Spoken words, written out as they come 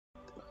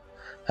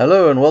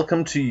Hello and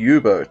welcome to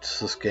UBOAT.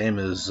 This game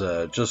has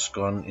just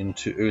gone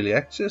into early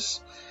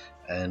access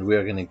and we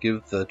are going to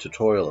give the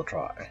tutorial a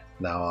try.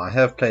 Now I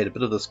have played a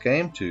bit of this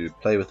game to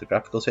play with the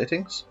graphical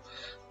settings.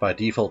 By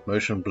default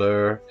motion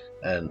blur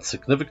and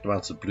significant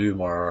amounts of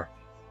bloom are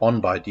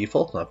on by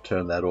default, and I've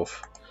turned that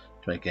off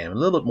to make the game a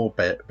little bit more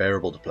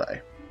bearable to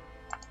play.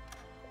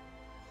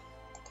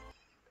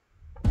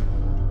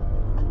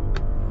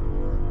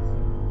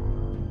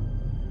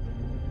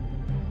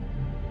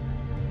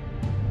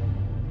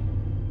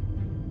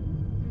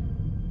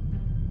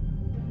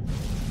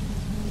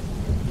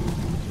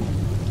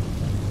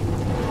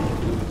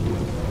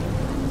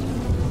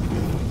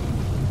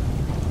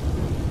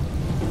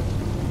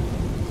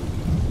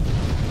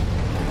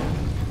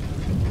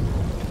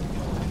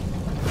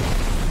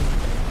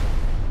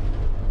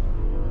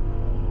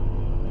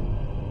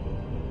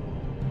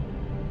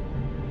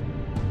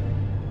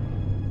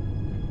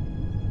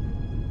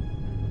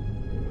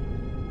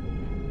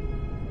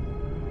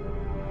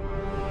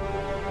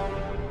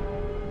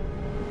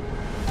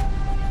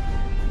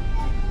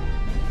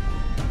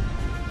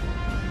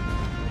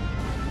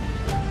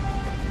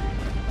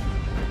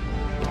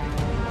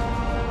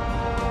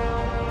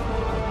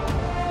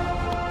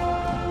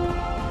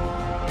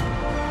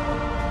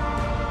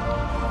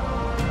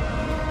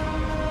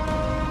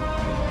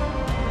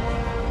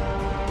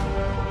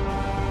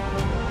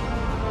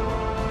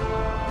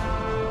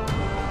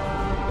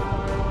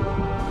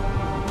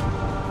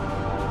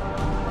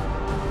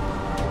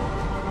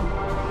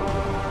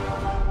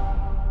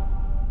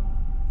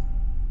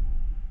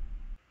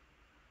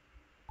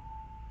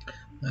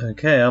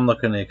 Okay, I'm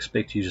not going to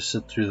expect you to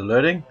sit through the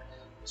loading,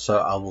 so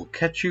I will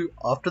catch you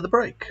after the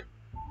break.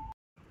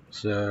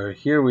 So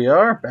here we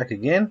are, back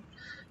again,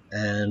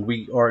 and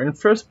we are in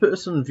first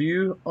person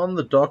view on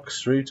the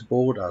docks ready to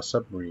board our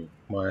submarine.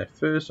 My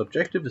first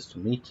objective is to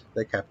meet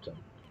the captain.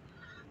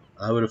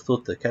 I would have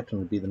thought the captain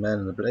would be the man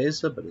in the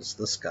blazer, but it's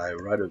this guy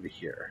right over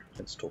here.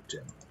 Let's talk to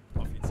him.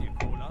 Offizier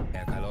Kohler, geh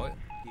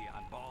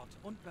an Bord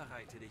und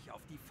bereite dich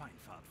auf die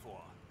Feindfahrt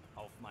vor.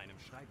 Auf meinem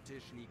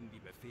Schreibtisch liegen die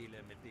Befehle,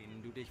 mit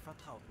denen du dich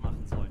vertraut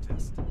machen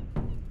solltest.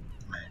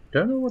 I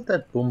don't know what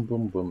that boom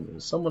boom boom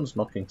is. Someone's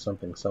knocking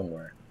something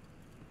somewhere.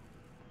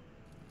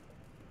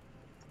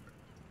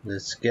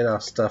 Let's get our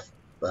stuff,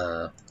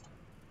 our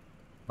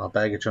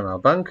baggage on our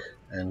bunk,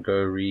 and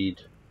go read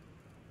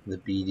the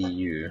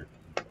BDU,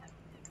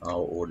 our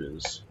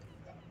orders.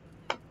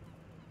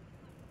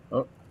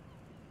 Oh,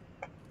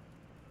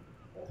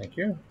 thank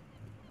you.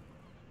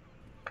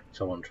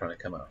 Someone trying to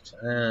come out,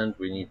 and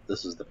we need.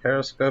 This is the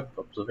periscope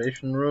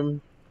observation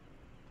room.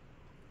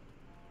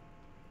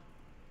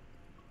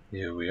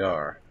 Here we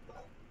are.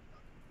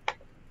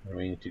 And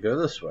we need to go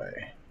this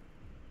way.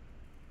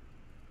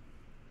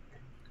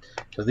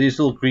 So these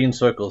little green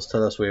circles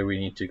tell us where we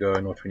need to go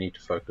and what we need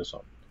to focus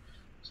on.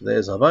 So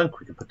there's our bunk.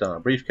 We can put down our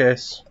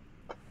briefcase,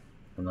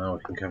 and now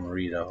we can come and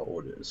read our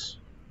orders.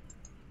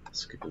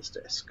 Skipper's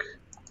desk.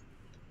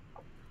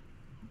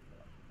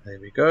 There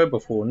we go,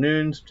 before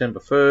noon, September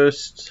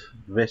 1st,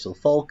 Vessel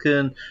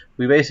Falcon.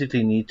 We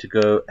basically need to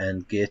go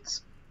and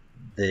get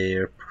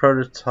their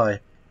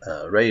prototype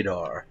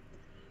radar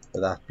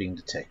without being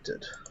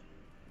detected.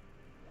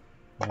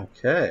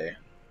 Okay.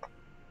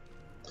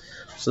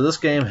 So this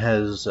game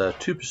has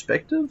two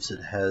perspectives.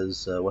 It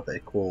has what they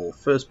call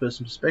first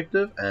person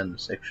perspective and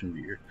section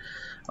view.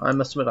 I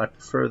must admit I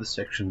prefer the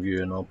section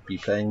view, and I'll be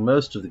playing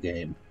most of the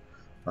game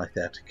like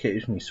that,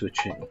 occasionally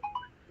switching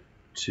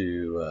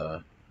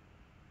to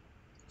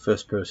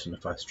first person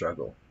if I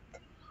struggle.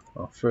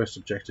 Our first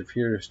objective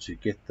here is to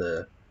get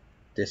the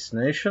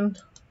destination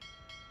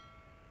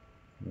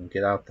and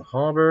get out the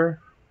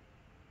harbor,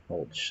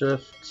 hold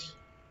shift,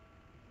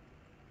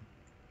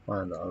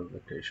 find our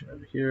location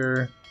over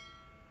here,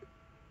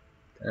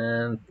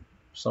 and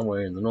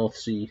somewhere in the North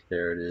Sea,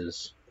 there it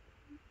is.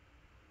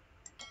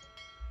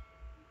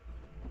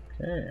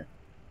 Okay,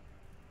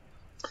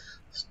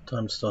 it's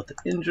time to start the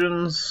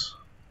engines.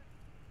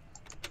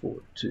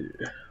 Forward 2.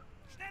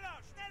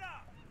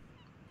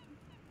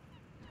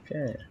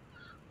 Okay,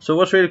 so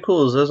what's really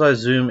cool is as I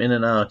zoom in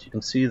and out, you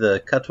can see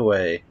the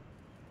cutaway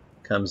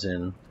comes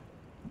in.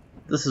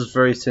 This is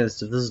very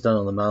sensitive. This is done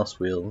on the mouse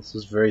wheel. This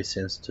is very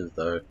sensitive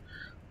though.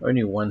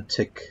 Only one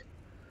tick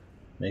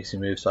makes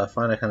me move, so I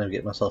find I kind of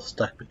get myself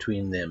stuck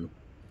between them.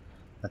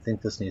 I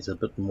think this needs a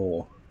bit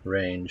more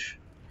range.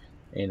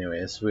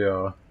 Anyways, we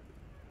are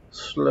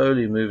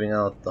slowly moving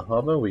out the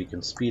harbor. We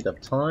can speed up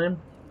time.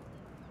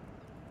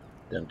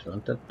 Dun,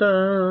 dun, dun,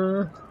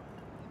 dun.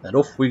 And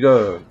off we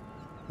go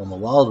on the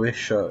Wild West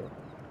show.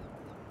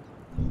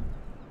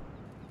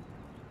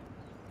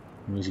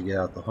 We need to get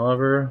out the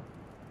harbor.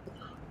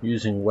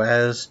 Using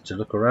WAS to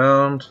look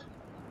around.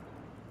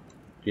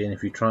 Again,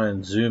 if you try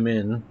and zoom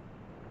in,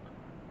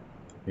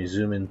 we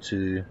zoom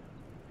into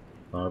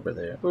harbor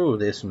there. Oh,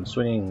 there's some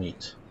swinging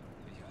meat.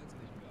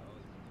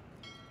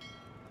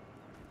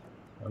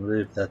 I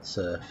believe that's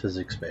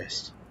physics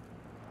based.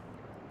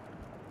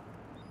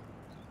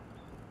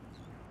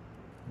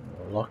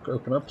 Lock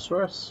open up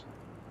for us.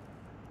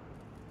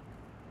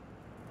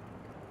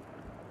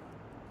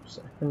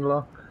 Second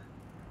lock.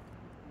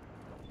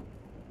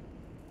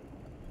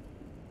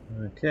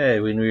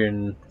 Okay, when we're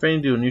in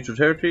friendly or neutral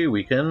territory,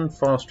 we can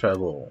fast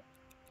travel.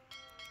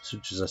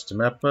 Switches us to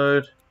map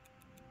mode.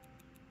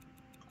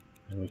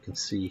 And we can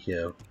see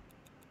here,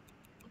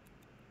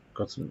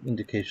 got some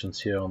indications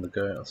here on the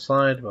go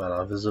outside about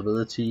our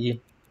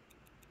visibility,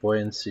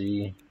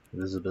 buoyancy,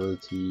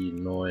 visibility,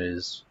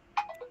 noise,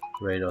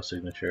 radar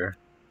signature.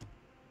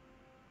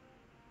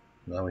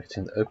 Now we're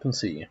in the open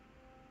sea.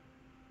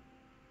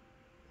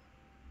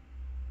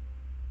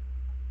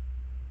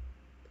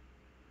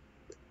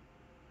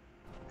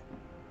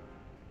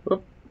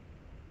 Whoop.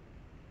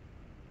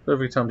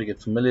 Perfect time to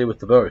get familiar with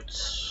the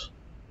boats.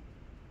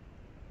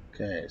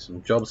 Okay,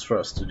 some jobs for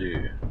us to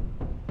do.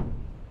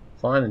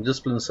 Find and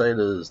discipline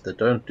sailors that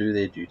don't do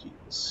their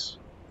duties.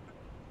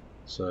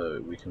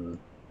 So we can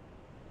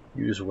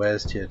use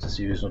WASD here to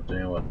see who's not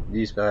doing what.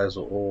 These guys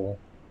are all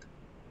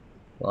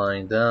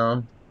lying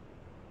down.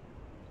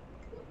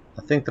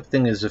 I think the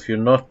thing is, if you're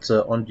not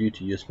on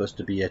duty, you're supposed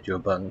to be at your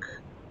bunk.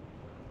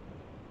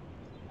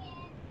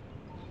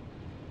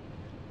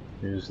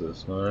 Who's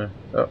this? No.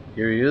 Oh,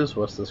 here he is.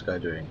 What's this guy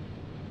doing?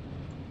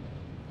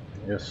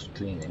 Just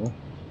cleaning.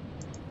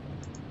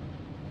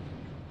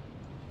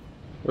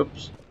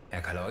 Oops.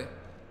 Herr Kaloy?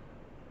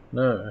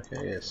 No,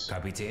 okay, yes.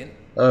 Kapitän?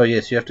 Oh,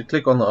 yes, you have to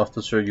click on the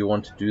officer you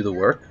want to do the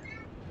work.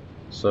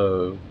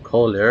 So,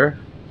 Collier,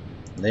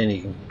 and then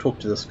you can talk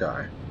to this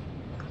guy.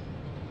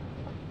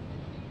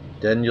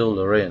 Daniel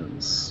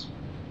Lorenz.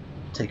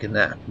 Take a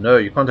nap. No,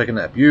 you can't take a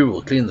nap. You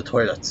will clean the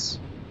toilets.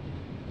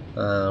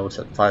 What's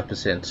that,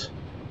 5%?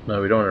 No,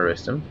 we don't want to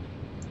arrest him.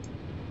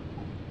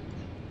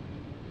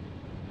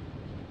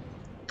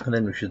 And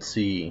then we should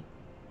see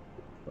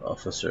the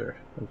officer.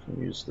 We can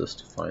use this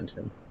to find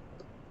him.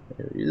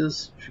 There he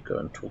is. We should go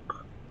and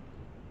talk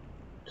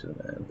to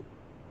the man.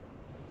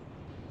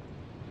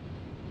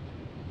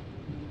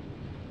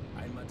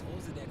 Ein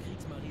Matrose der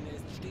Kriegsmarine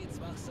ist stets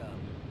wachsam.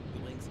 Du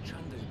bringst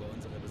Schande über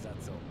unsere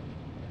Besatzung.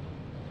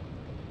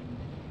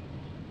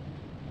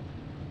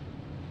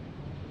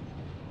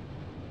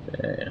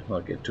 Okay,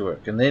 I'll get to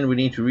work. And then we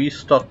need to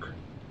restock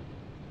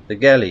the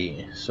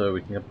galley. So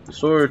we can get the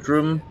storage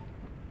room.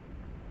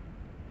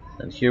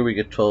 And here we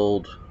get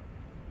told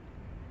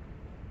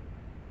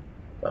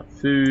about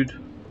food.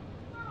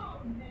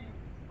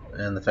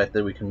 And the fact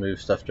that we can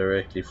move stuff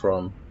directly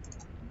from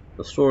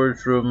the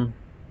storage room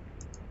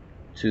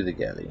to the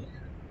galley.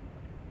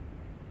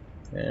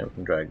 And we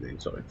can drag the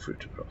exotic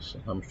fruit across.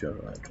 How much do you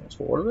have to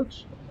transfer? All of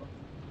it?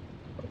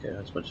 Okay,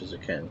 as much as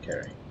it can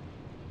carry.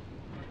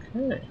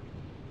 Okay.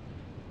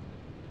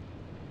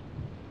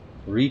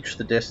 Reach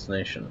the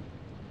destination.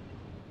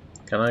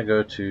 Can I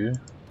go to...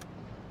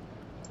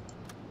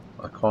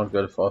 I can't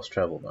go to fast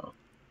travel now.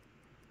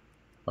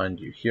 Mind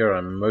you, here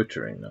I'm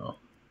motoring now.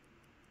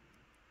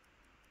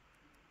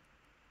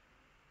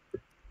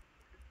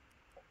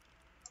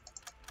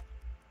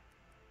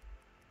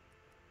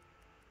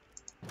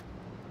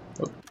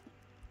 Oh,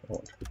 I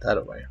want to put that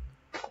away.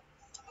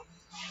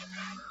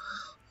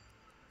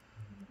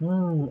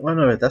 Oh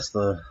no, that's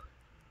the...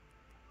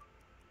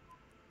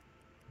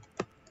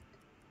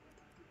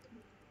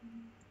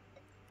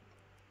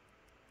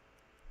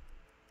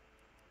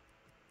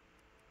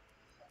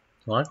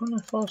 Why can't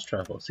I fast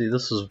travel? See,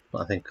 this is,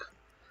 I think,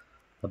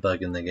 a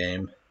bug in the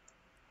game.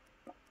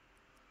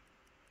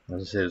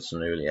 As I said, it's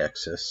an early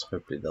access.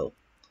 Hopefully they'll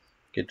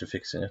get to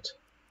fixing it.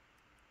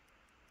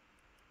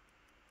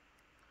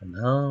 And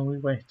now we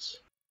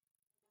wait.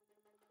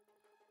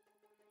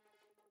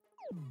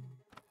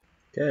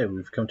 Okay,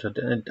 we've come to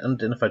an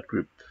unidentified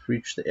group.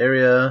 Reach the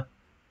area.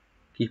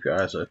 Keep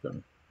your eyes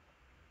open.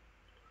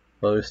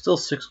 Well, we're still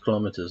 6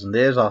 kilometers, and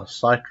there's our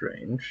sight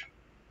range.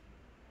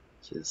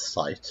 It says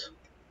sight.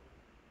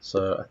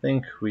 So I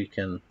think we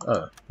can.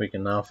 Oh, we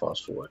can now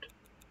fast forward.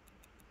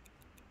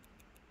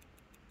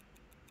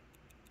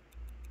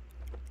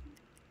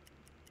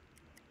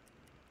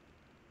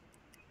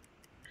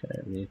 Okay,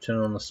 we need to turn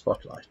on the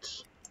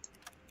spotlight.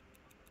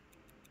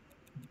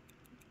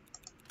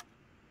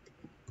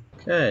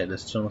 Okay,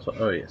 let's turn on the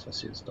spotlight. Oh yes, I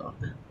see it's dark.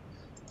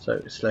 So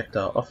we select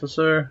our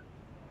officer,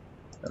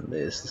 and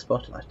there's the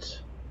spotlight.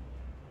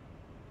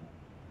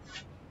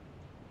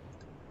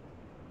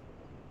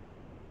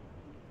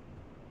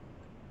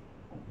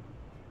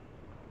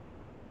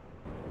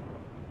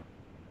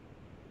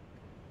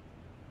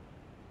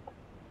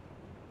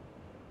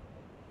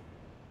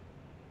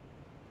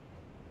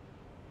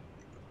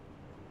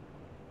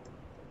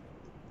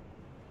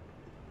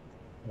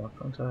 Why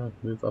can't I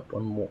move up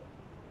one more?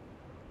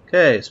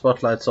 Okay,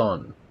 spotlight's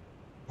on.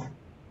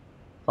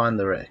 Find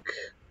the wreck.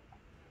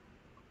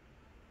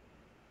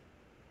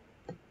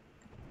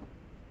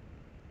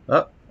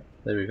 Oh,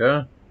 there we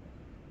go.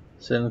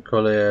 Send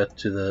Collier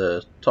to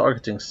the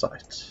targeting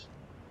site.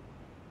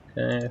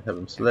 Okay, have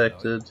him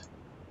selected.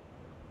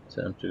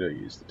 Tell him to go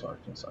use the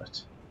targeting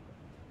site.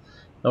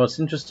 Now what's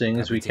interesting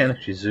is we can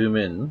actually zoom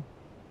in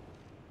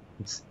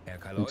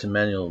into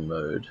manual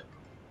mode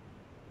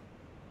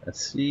and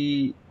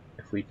see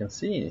if we can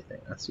see anything.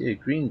 I see a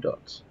green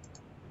dot.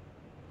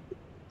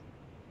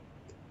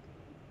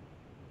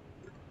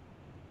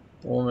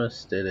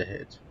 Almost dead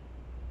ahead.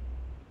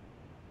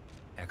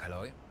 Herr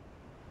Kaloy? I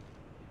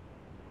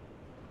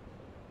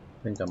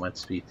think I might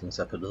speed things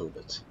up a little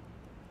bit.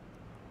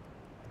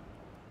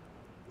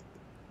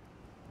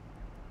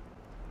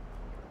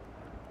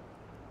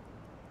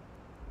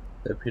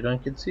 Hope you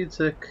don't get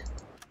seasick.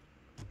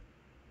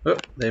 Oh,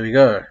 there we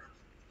go.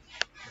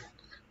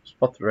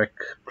 Spot the wreck.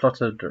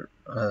 Plotted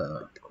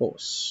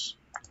course.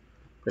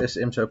 Press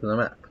M to open the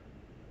map.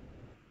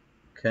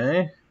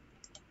 Okay.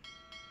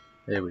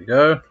 There we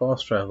go.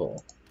 Fast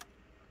travel.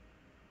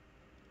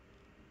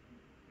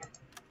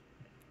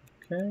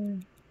 Okay.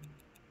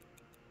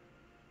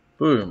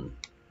 Boom.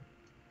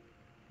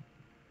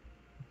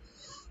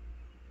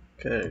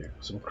 Okay.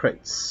 Some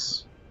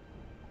crates.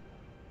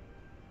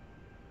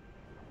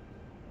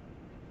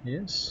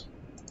 Yes.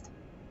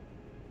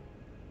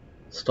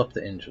 Stop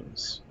the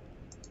engines.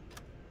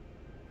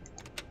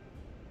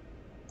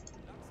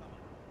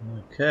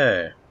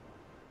 Okay.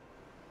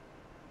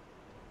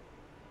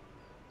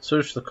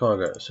 Search the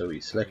cargo. So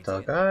we select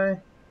our guy,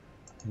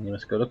 and you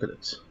must go look at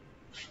it.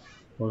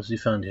 What has he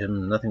found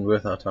him? Nothing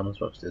worth our time.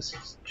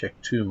 Let's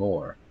check 2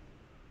 more.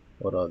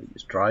 What are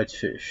these? Dried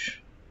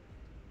fish.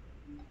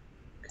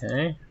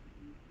 Okay.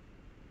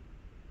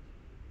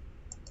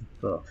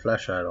 Put a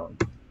flashlight on.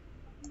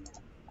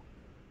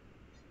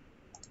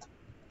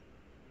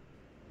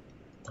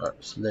 Alright,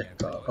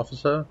 select our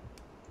officer.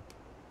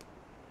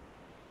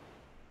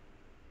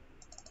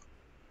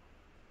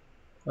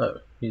 Oh,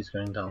 he's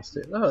going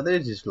downstairs. Oh,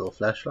 there's his little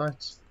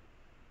flashlights.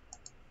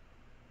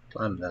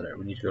 Climb the ladder.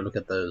 We need to go look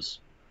at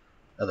those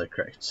other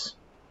crates.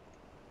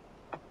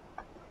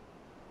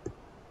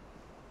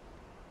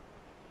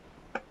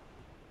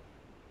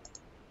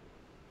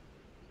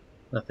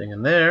 Nothing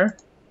in there.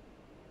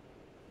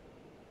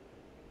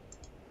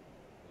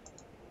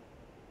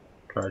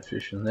 Dried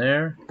fish in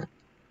there.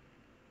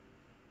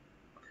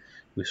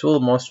 We saw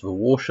the mast of a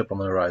warship on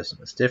the horizon.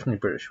 It's definitely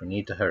British. We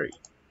need to hurry.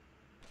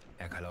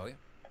 Herr Kaloy?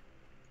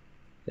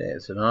 Okay,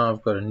 so now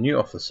I've got a new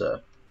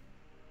officer.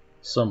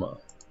 Summer.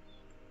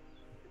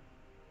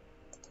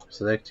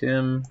 Select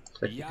him.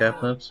 Select the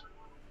cabinet.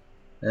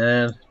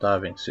 And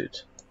diving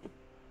suit.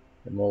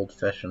 An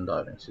old-fashioned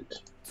diving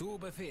suit. Zu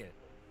Befehl.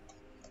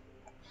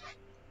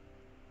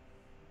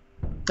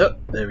 Oh,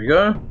 there we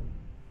go.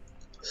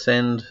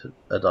 Send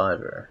a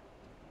diver.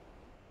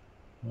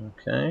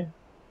 Okay.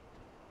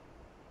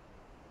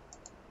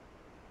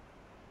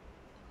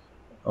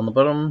 On the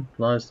bottom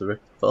lies the wreck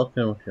of the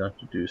Falcon. What you like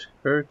to do,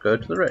 skipper? Go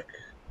to the wreck.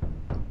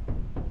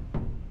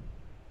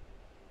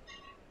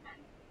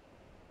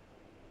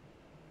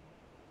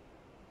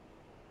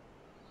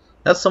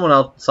 That's someone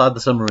outside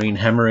the submarine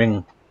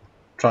hammering,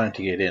 trying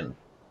to get in.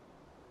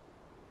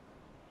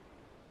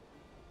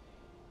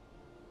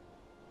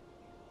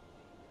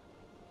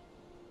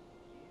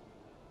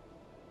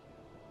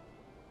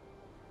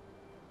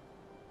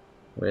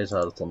 Where's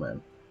our little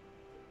man?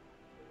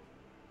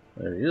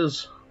 There he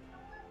is.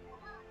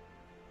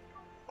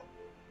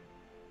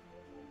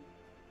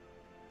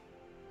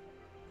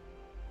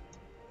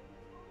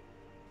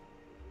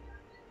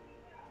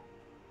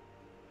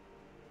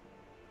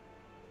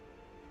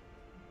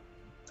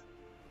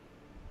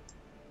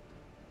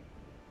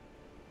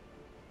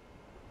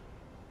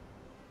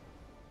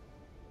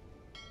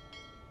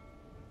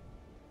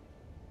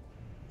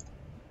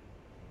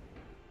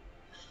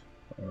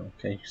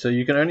 Okay, so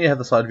you can only have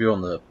the side view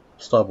on the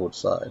starboard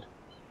side.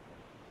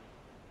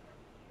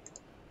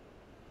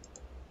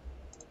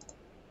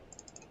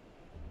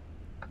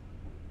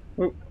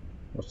 Ooh,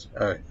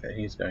 okay,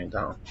 he's going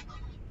down.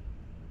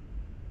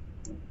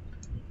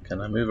 Can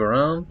I move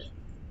around?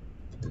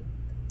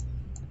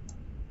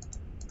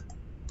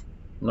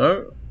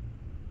 No?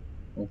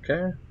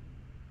 Okay.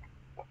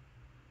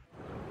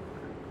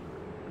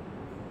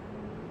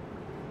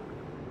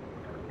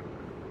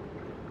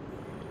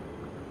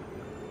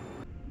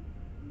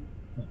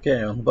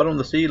 Okay, on the bottom of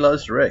the sea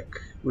lies the wreck.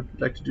 What would you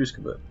like to do,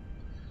 skipper?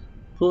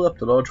 Pull up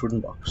the large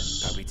wooden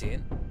box.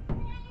 Kapitän?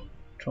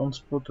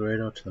 Transport the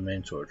radar to the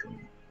main storage room.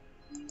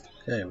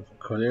 Okay, we've got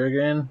Collier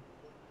again.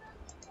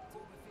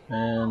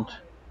 And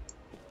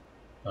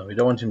we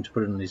don't want him to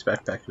put it in his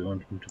backpack, we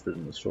want him to put it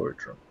in the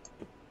storage room.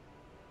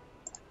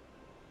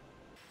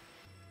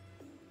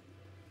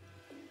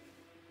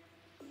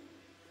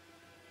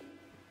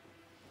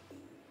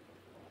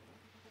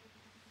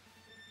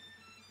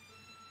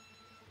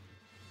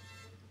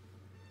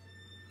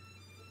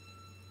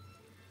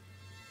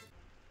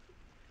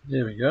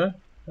 There we go,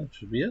 that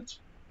should be it.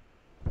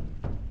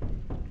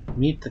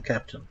 Meet the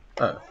captain.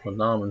 Oh, well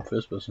now I'm in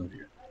first person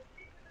view.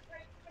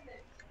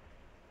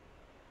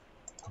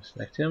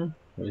 Select him.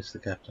 Where's the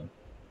captain?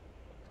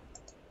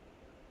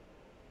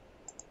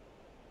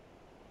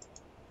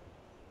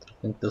 I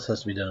think this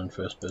has to be done in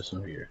first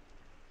person view.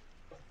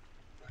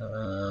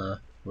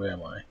 Where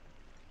am I?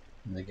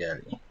 In the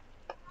galley.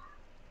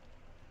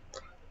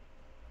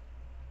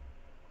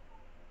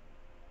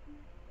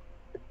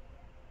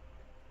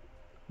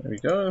 There we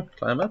go,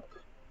 climb up.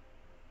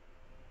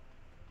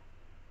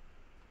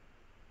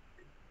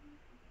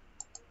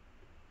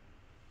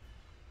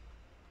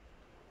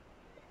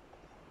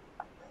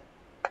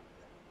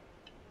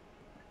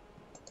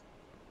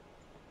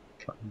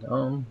 Climb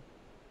down.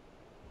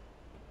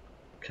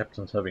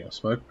 Captain's having a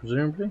smoke,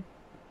 presumably.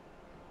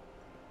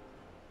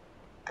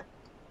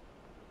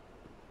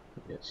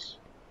 Yes.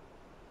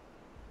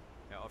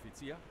 Herr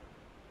Offizier?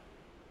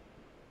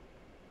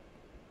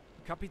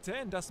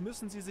 Kapitän, das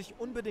müssen Sie sich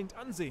unbedingt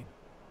ansehen.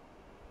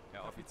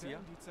 Herr Offizier?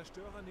 Die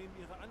Zerstörer nehmen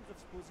ihre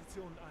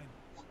Angriffspositionen ein.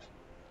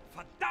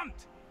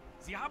 Verdammt!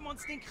 Sie haben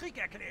uns den Krieg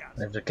erklärt!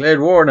 They've declared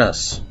war on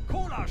us.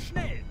 Cola,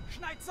 schnell!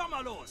 Schneid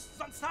Sommer los!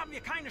 Sonst haben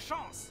wir keine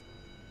Chance!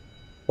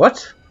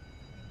 What?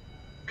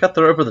 Cut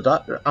the rope with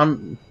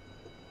the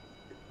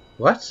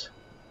What?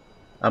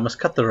 I must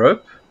cut the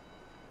rope?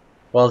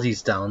 While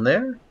he's down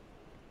there?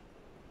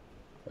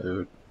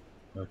 Oh,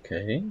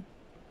 okay.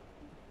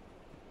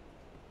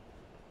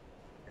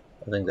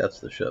 I think that's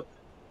the ship.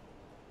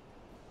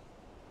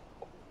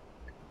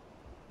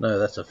 No,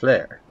 that's a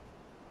flare.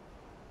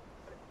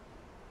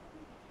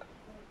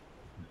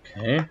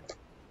 Okay.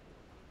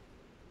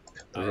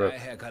 Cut the rope.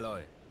 Herr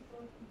Kaloi.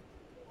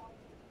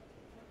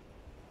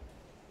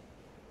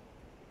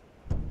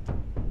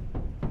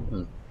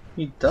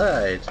 He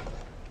died.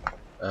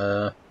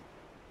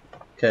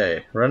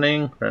 Okay,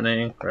 running.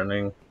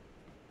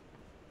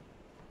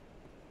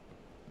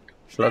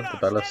 Flood the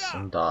ballast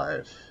and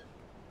dive.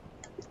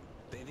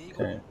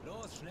 Okay.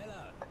 Los,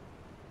 schneller.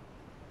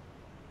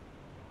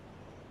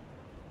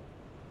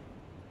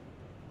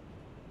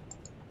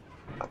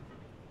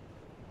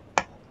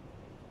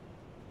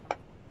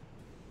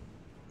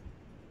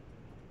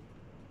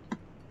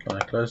 Can I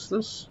close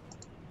this?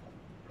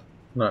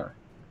 No.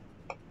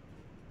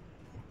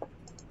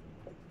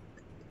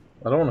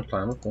 I don't want to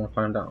climb up, I want to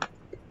climb down.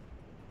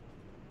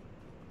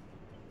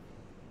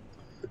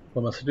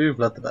 What must I do?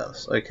 Flood the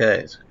ballast.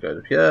 Okay, so go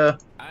to here,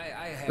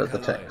 Herr flood the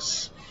Kaloi.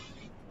 tanks.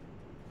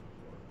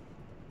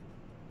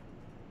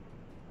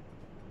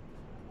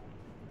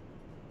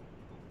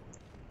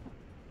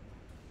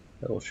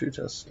 They will shoot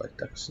us like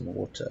ducks in the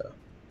water.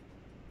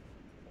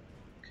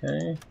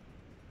 Okay.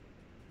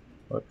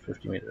 What,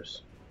 50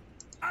 meters.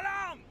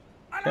 Alarm!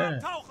 Okay.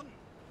 Alarm tauchen!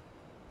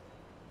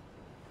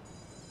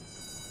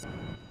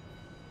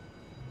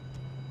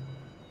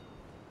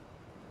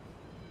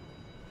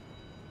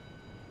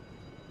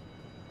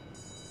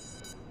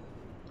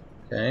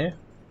 Okay.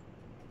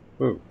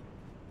 Ooh.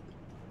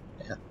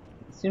 Yeah.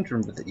 I seem to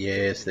remember that.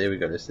 Yes, there we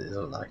go. There's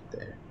a light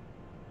there.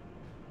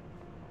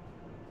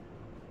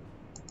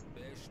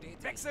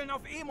 Wechseln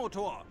auf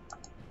E-Motor!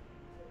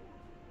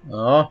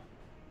 Oh,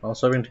 I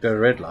was hoping to go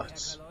red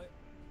lights.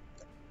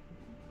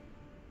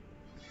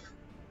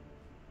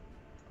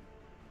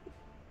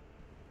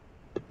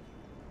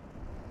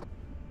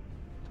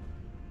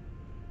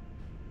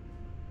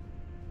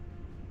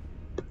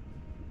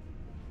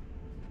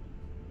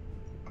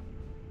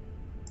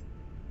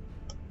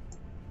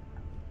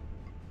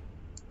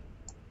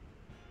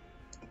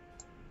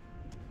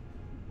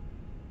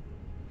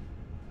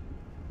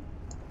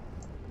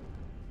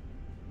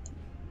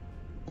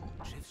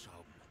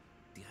 Schiffsschrauben.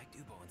 Direkt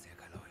über uns, Herr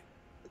Kaloi.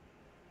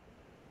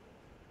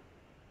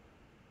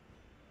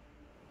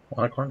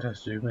 Why can't I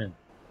zoom in?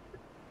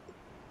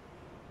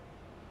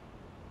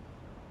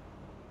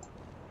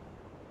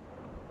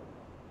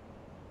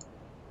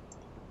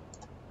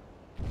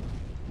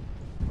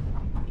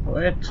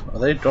 Wait, are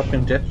they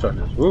dropping jet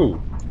charges?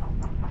 Ooh,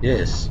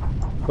 yes.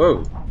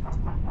 Whoa.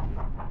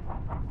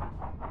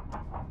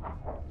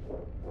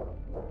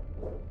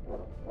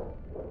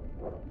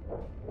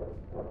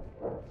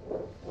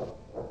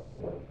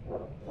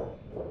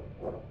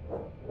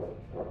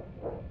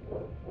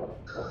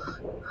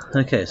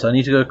 Okay, so I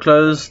need to go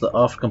close the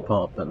aft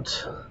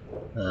compartment.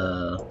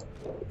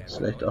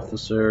 Select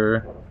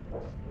officer,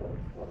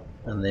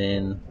 and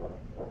then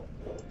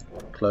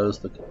close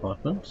the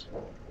compartment.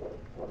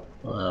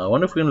 I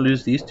wonder if we're going to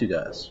lose these two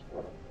guys.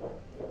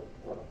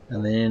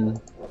 And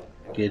then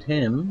get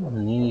him,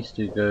 and he needs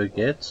to go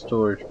get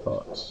storage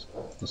parts,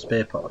 the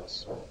spare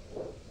parts,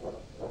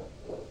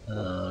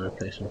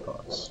 replacement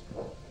parts.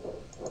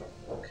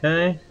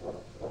 Okay.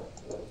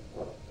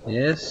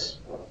 Yes.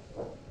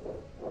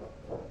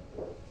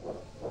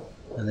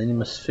 And then you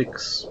must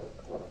fix.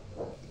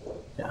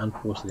 Yeah,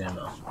 unpause the game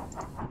now.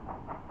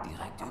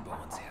 Direkt über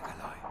uns, Herr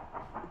Kaloi.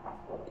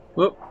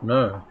 Whoop,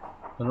 no.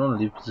 I don't want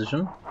to leave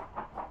position.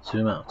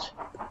 Zoom out.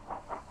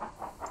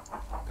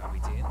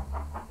 Kapitän?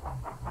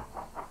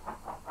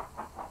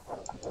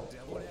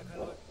 Sehr wohl, Herr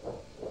Kaloi.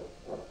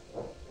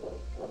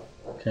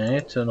 Okay,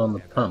 turn on the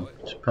pump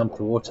to pump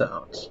the water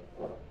out.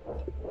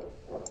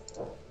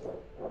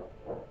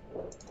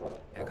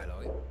 Herr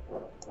Kaloi?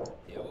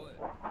 Jawohl.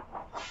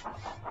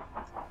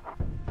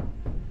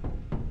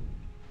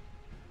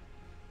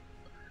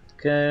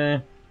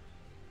 Okay.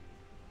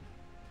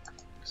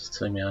 Just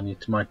telling me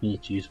might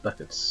need to use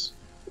buckets.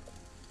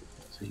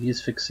 So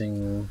he's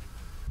fixing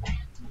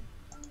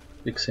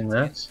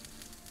that.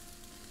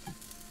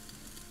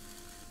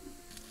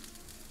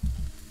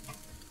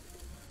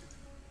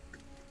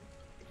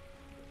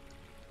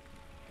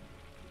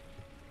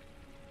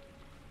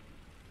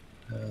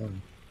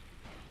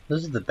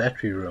 This is the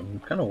battery room. I'm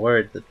kind of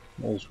worried that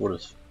all this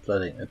water's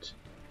flooding it.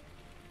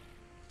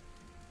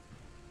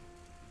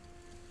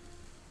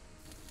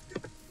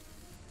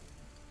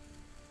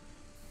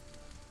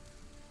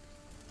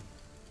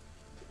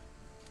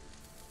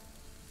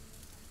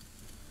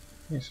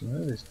 Yes, I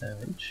know there's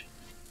damage.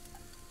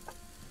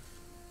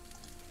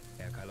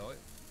 Herr Kaloi.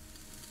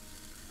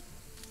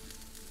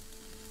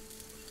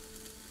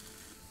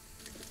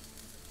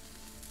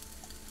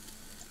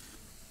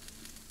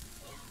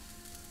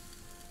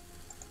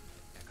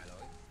 Herr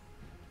Kaloi.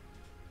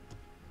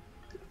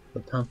 The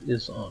pump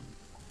is on.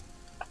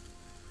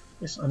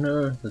 Yes, I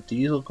know the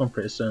diesel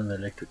compressor and the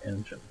electric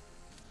engine.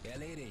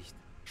 Erledigt.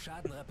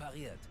 Schaden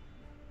repariert.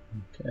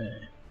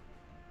 Okay.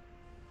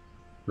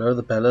 Lower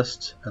the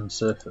ballast and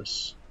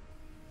surface.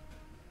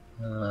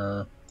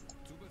 Zu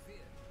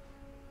Befehl.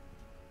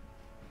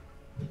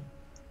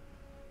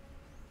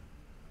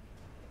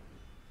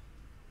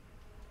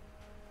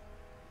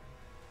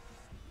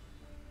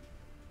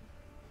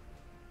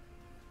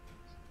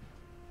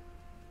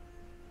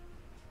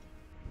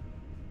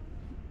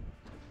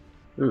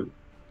 Ooh.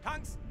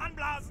 Tanks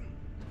anblasen!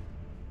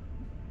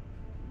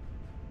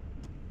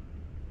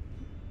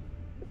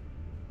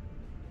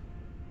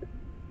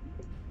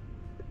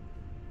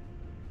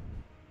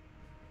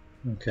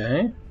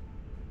 Okay.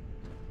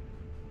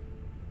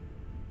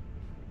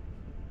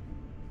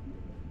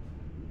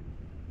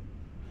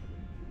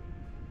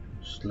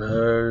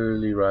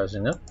 Slowly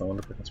rising up. I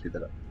wonder if I can speed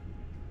that up.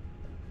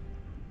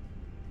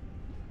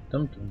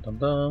 Dum dum dum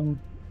dum.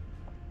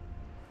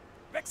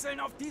 Wechseln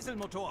auf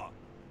Dieselmotor!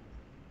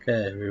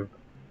 Okay,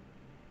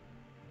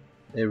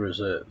 air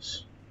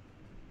reserves.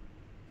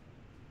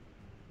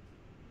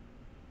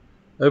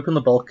 Open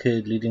the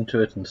bulkhead leading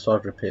to it and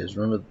start repairs.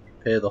 Remember,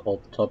 repair the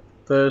hole at the top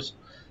first.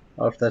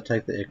 After that,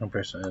 take the air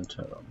compressor and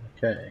turn it on.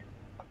 Okay.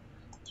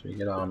 So we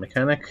get our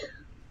mechanic.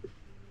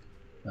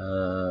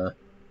 But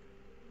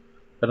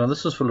now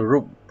this is full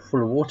of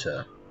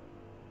water.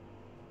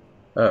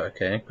 Oh,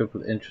 okay. Equipped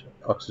with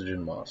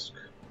oxygen mask.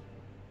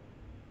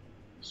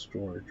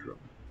 Storage room.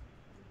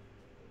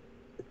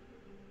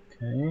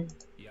 Okay.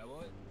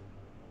 Jawohl.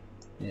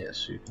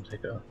 Yes, you can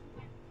take a.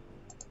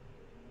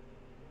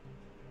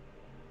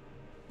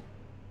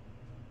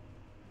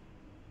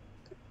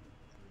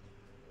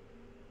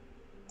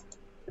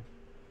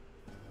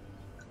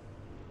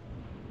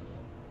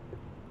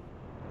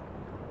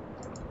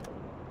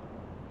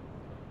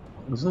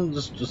 Isn't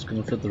this just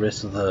going to fit the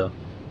rest of the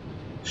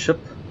ship?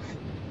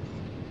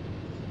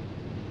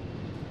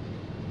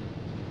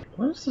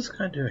 What is this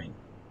guy doing?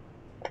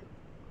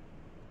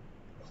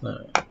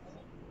 No.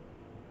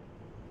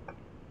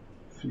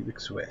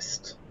 Felix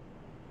West.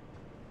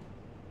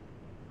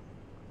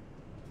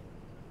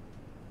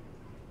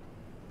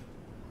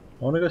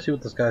 I want to go see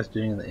what this guy's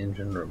doing in the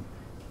engine room.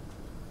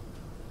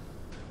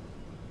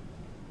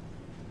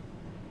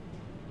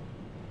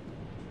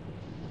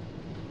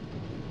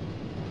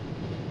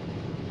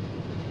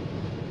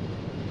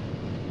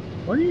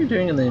 What are you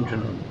doing in the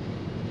engine room?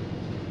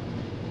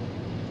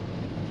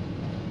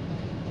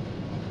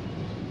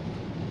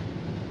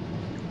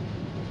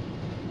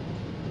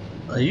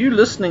 Are you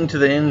listening to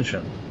the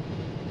engine?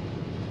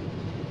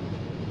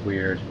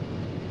 Weird.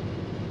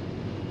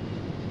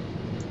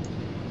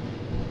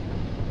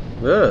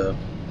 Whoa.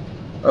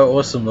 Oh,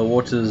 awesome, the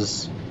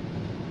water's...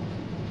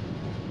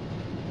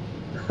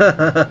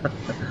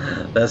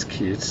 That's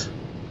cute.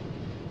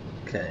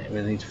 Okay,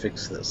 we need to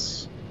fix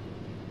this.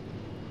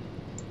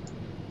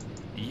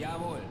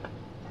 Jawohl.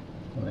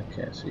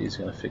 Okay, so he's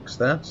going to fix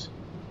that.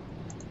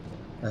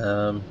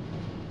 Ooh,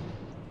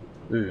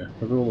 look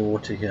at all the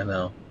water here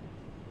now.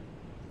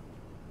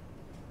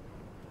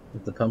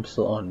 Is the pump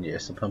still on?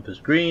 Yes, the pump is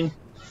green.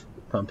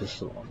 The pump is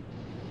still on.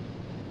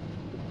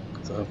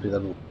 So hopefully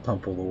that will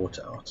pump all the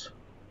water out.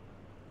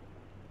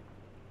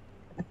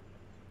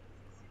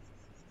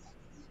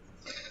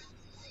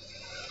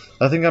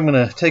 I think I'm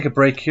going to take a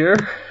break here.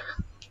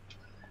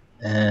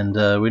 And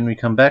when we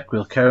come back,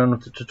 we'll carry on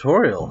with the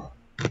tutorial.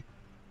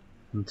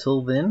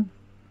 Until then,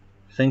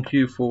 thank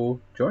you for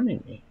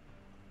joining me.